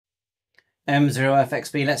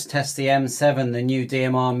M0FXB, let's test the M7, the new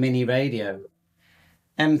DMR mini radio.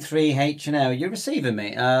 M3HNL, you're receiving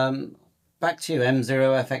me. Back to you,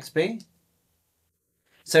 M0FXB.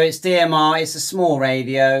 So it's DMR, it's a small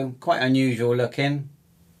radio, quite unusual looking.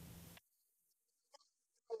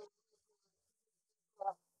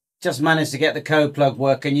 Just managed to get the code plug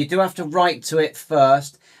working. You do have to write to it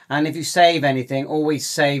first, and if you save anything, always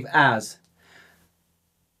save as.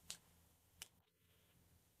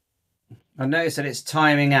 I noticed that it's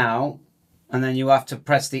timing out, and then you have to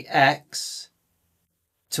press the X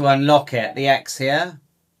to unlock it. The X here.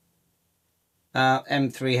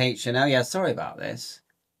 M3HNL. Yeah, sorry about this.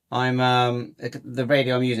 The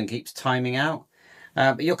radio I'm using keeps timing out.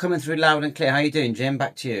 But you're coming through loud and clear. How you doing, Jim?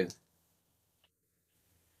 Back to you.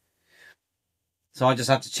 So I just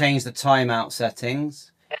have to change the timeout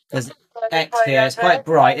settings. There's X here. It's quite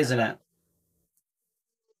bright, isn't it?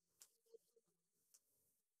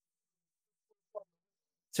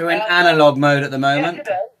 So we're in analog mode at the moment.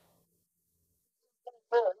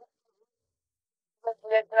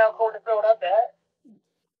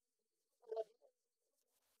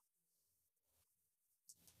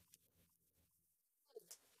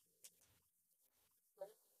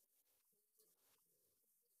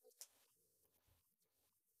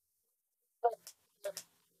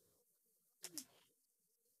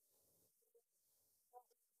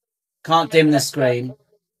 Can't dim the screen.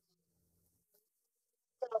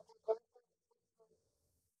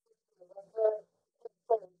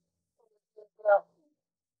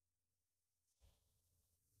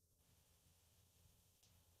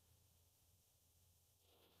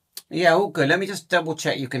 Yeah, all good. Let me just double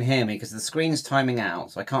check you can hear me because the screen's timing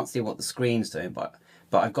out, so I can't see what the screen's doing, but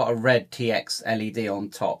I've got a red TX LED on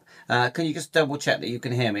top. Can you just double check that you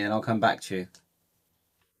can hear me, and I'll come back to you.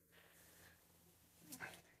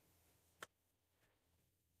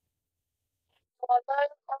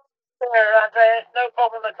 No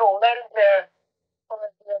problem at all. Let him hear.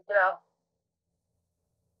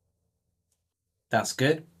 That's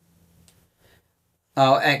good.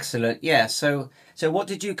 Oh, excellent. Yeah, so what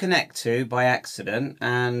did you connect to by accident,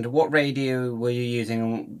 and what radio were you using,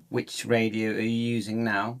 and which radio are you using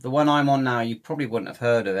now? The one I'm on now, you probably wouldn't have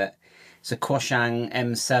heard of it. It's a Quansheng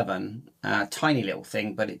M7, tiny little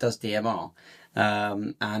thing, but it does DMR.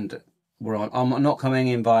 And I'm not coming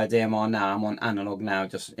in via DMR now, I'm on analog now,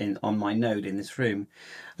 just on my node in this room.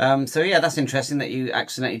 So yeah, that's interesting that you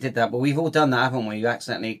accidentally did that, but we've all done that, haven't we? You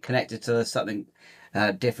accidentally connected to something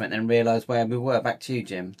different and realised where we were. Back to you,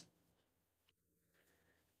 Jim.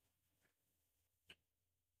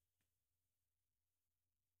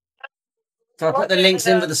 So I put the links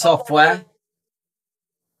in for the software.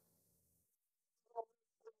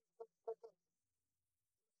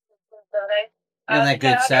 And they're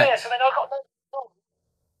good sets.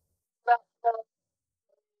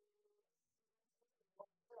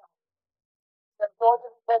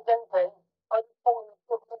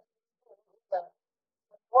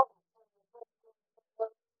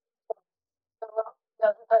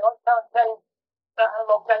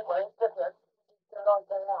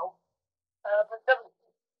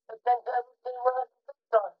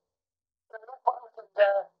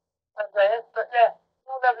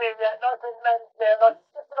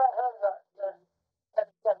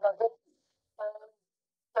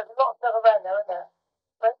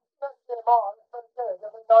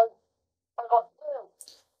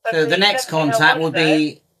 So the next contact will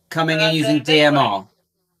be coming in using DMR.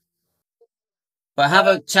 But have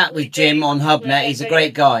a chat with Jim on HubNet. He's a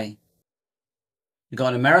great guy. We've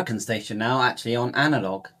got an American station now, actually, on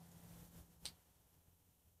analog.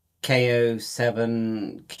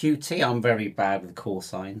 KO7QT. I'm very bad with call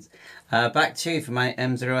signs. Back to you for my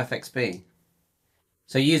M0FXB.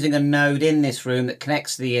 So using a node in this room that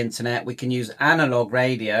connects to the internet, we can use analog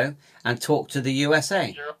radio and talk to the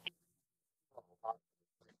USA.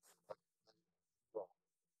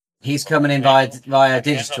 He's coming in via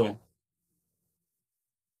digital.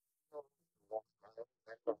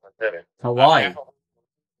 Hawaii.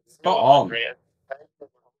 Spot on.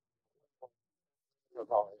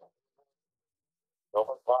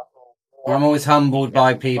 I'm always humbled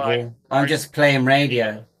by people. I'm just playing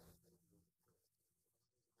radio.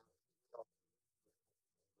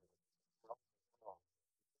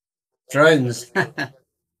 Drones.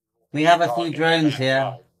 We have a few drones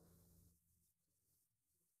here.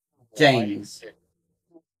 James.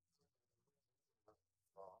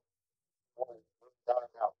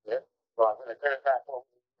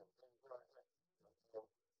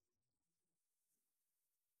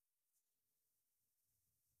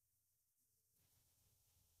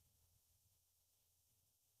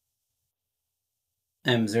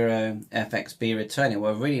 M0FXB returning.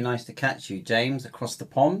 Well, really nice to catch you, James, across the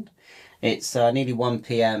pond. It's nearly 1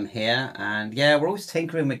 p.m. here, and yeah, we're always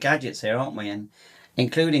tinkering with gadgets here, aren't we? And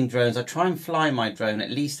including drones. I try and fly my drone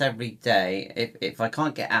at least every day. If I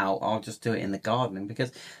can't get out, I'll just do it in the garden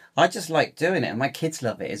because I just like doing it, and my kids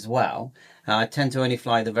love it as well. I tend to only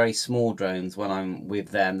fly the very small drones when I'm with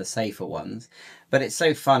them, the safer ones. But it's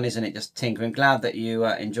so fun, isn't it? Just tinkering. Glad that you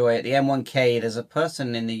enjoy it. The M1K, there's a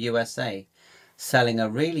person in the USA selling a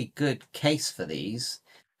really good case for these.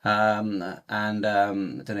 And I don't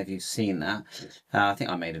know if you've seen that. I think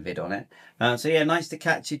I made a vid on it. So yeah, nice to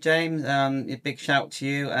catch you, James. A big shout to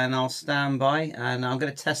you, and I'll stand by. And I'm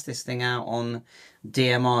going to test this thing out on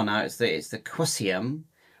DMR now. It's the Quesum,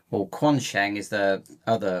 or Quansheng is the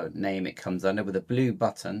other name it comes under, with a blue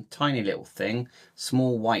button, tiny little thing,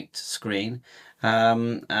 small white screen.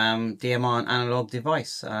 DMR and analog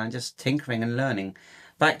device. Just tinkering and learning.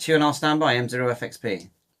 Back to you, and I'll stand by. M0FXP.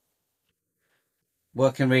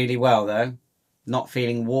 Working really well though. Not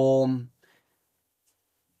feeling warm.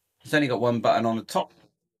 It's only got one button on the top.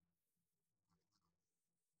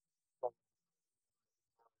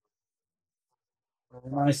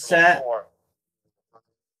 Nice set.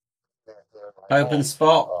 Open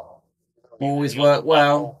spot. Always work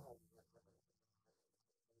well.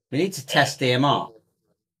 We need to test DMR.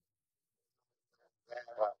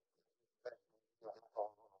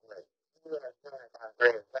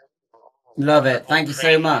 Love it. Thank you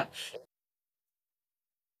so much.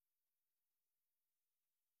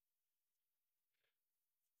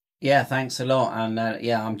 Yeah, thanks a lot. And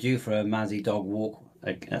yeah, I'm due for a Mazzy dog walk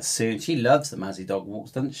soon. She loves the Mazzy dog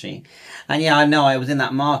walks, doesn't she? And yeah, I know I was in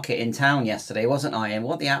that market in town yesterday, wasn't I? And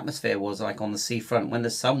what the atmosphere was like on the seafront when the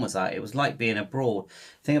sun was out, it was like being abroad.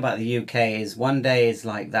 The thing about the UK is one day is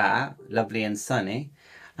like that, lovely and sunny,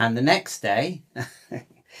 and the next day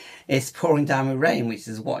it's pouring down with rain, which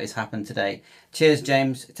is what has happened today. Cheers,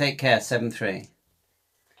 James. Take care. 7-3.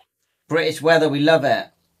 British weather, we love it.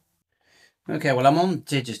 Okay, well, I'm on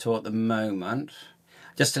digital at the moment.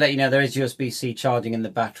 Just to let you know, there is USB-C charging in the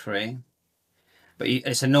battery, but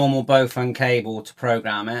it's a normal Bowphone cable to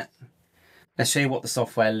program it. Let's show you what the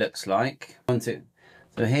software looks like. So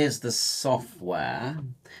here's the software.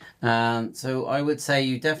 So I would say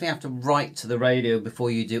you definitely have to write to the radio before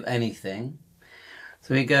you do anything.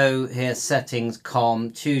 So we go here, settings,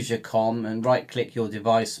 COM, choose your COM, and right-click your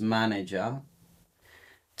device manager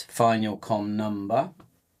to find your COM number.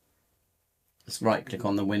 Let's right-click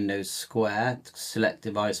on the Windows square, select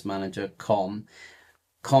device manager, COM.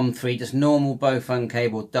 COM3, just normal Bowphone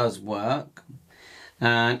cable does work.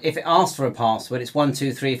 And if it asks for a password, it's 1,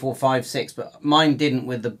 2, 3, 4, 5, 6, but mine didn't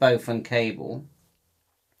with the Bowphone cable.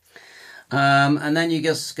 And then you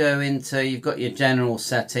just go into, you've got your general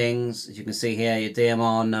settings. As you can see here, your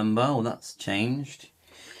DMR number. Oh, that's changed.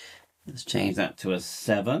 Let's change that to a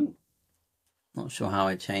 7. Not sure how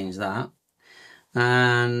I changed that.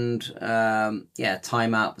 And yeah,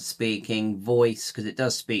 timeout for speaking, voice, because it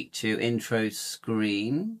does speak to intro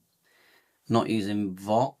screen. Not using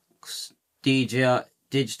Vox. DJ,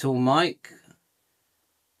 digital mic.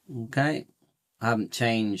 Okay. I haven't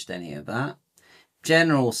changed any of that.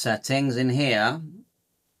 General settings in here.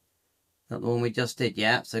 Not the one we just did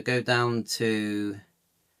yet. So go down to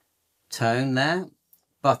tone there.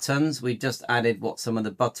 Buttons. We just added what some of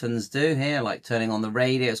the buttons do here, like turning on the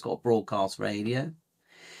radio. It's got a broadcast radio.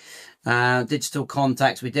 Digital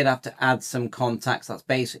contacts. We did have to add some contacts. That's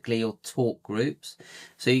basically your talk groups.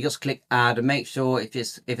 So you just click add and make sure if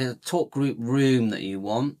it's a talk group room that you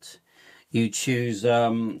want, you choose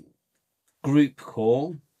group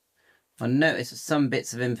call. I notice that some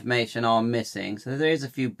bits of information are missing, so there is a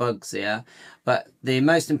few bugs here, but the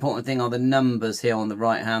most important thing are the numbers here on the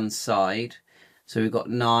right hand side. So we've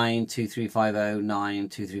got 92350,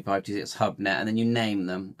 92356 HubNet, and then you name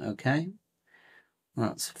them. Okay,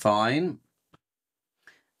 that's fine.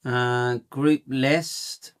 Group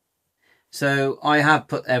list. So I have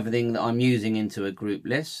put everything that I'm using into a group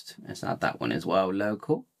list. Let's add that one as well,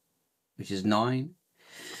 local, which is 9.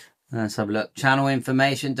 Let's have a look. Channel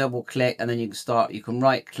information, double click, and then you can start. You can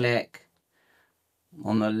right click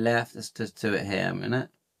on the left. Let's just do it here a minute.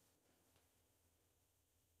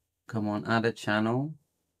 Come on, add a channel.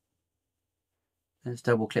 Let's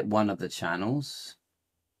double click one of the channels.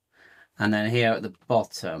 And then here at the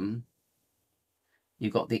bottom,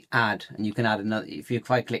 you've got the add, and you can add another. If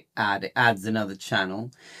I click add, it adds another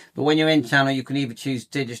channel. But when you're in channel, you can either choose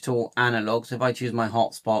digital or analog. So if I choose my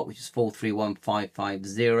hotspot, which is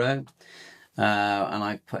 431550, and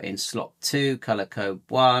I put in slot 2, color code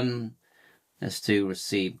 1. Let's do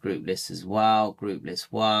receive group list as well. Group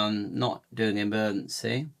list 1, not doing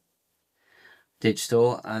emergency.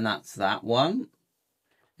 digital, and that's that one.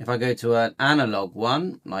 If I go to an analog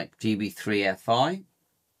one, like GB3FI,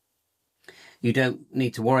 you don't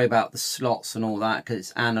need to worry about the slots and all that because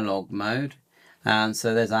it's analog mode. And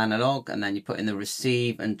so there's analog, and then you put in the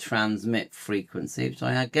receive and transmit frequency, which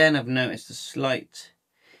I again have noticed a slight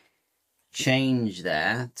change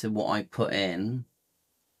there to what I put in.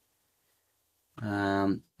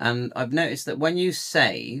 And I've noticed that when you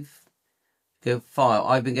save, go file,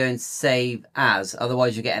 I've been going save as,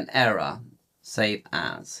 otherwise you get an error. Save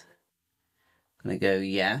as. I'm going to go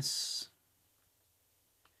yes.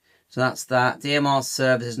 So that's that. DMR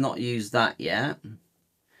service has not used that yet.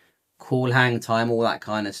 Call hang time, all that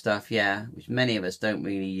kind of stuff, yeah, which many of us don't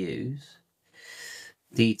really use.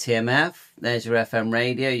 DTMF, there's your FM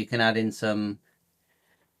radio. You can add in some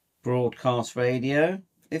broadcast radio.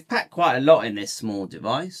 They've packed quite a lot in this small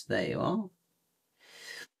device. There you are.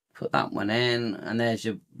 Put that one in, and there's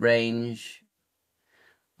your range.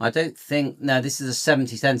 I don't think, no, this is a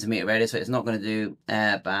 70 centimeter radio, so it's not going to do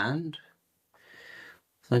airband.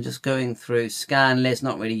 So I'm just going through scan lists.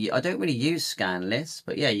 Not really, I don't really use scan lists,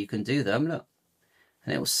 but yeah, you can do them. Look,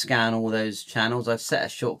 and it will scan all those channels. I've set a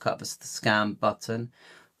shortcut for the scan button.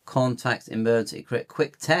 Contact, emergency,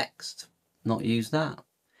 quick text. Not use that.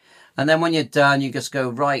 And then when you're done, you just go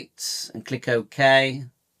right and click OK.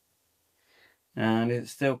 And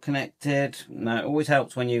it's still connected. Now, it always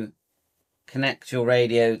helps when you connect your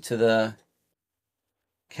radio to the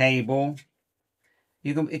cable.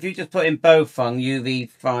 You can, if you just put in Bofeng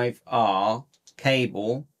UV5R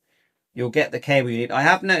cable, you'll get the cable you need. I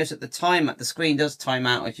have noticed at the screen does time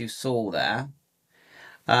out, as you saw there.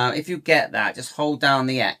 If you get that, just hold down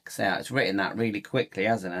the X out. It's written that really quickly,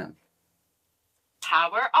 hasn't it?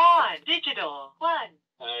 Power on, digital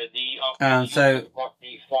 1. So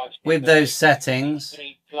with those settings,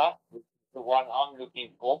 the one I'm looking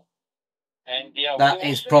for. And that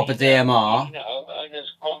is proper DMR. You know, and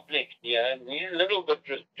it's complex here, and we're a little bit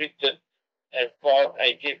restricted as far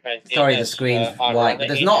as HF and sorry, the screen's white, but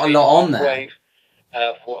there's not a lot on there.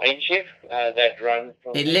 For HF that runs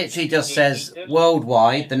from it literally just says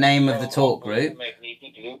worldwide, the name of the talk group,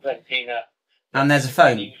 and there's a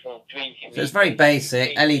phone. So it's very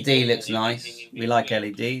basic. LED looks nice. We like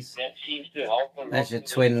LEDs. There's your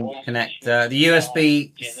twin connector. The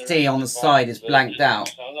USB-C on the side is blanked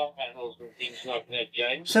out.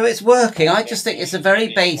 So it's working. I just think it's a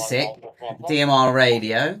very basic DMR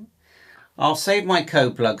radio. I'll save my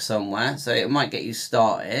code plug somewhere, so it might get you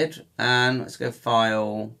started. And let's go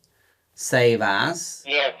file, save as.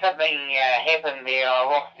 Yeah, something happened there. I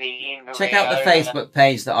lost the end of check out the Facebook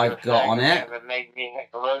page that I've got on it.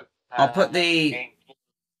 I'll put the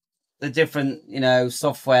different, you know,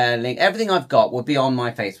 software link. Everything I've got will be on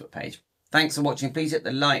my Facebook page. Thanks for watching. Please hit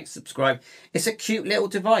the like, subscribe. It's a cute little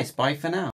device. Bye for now.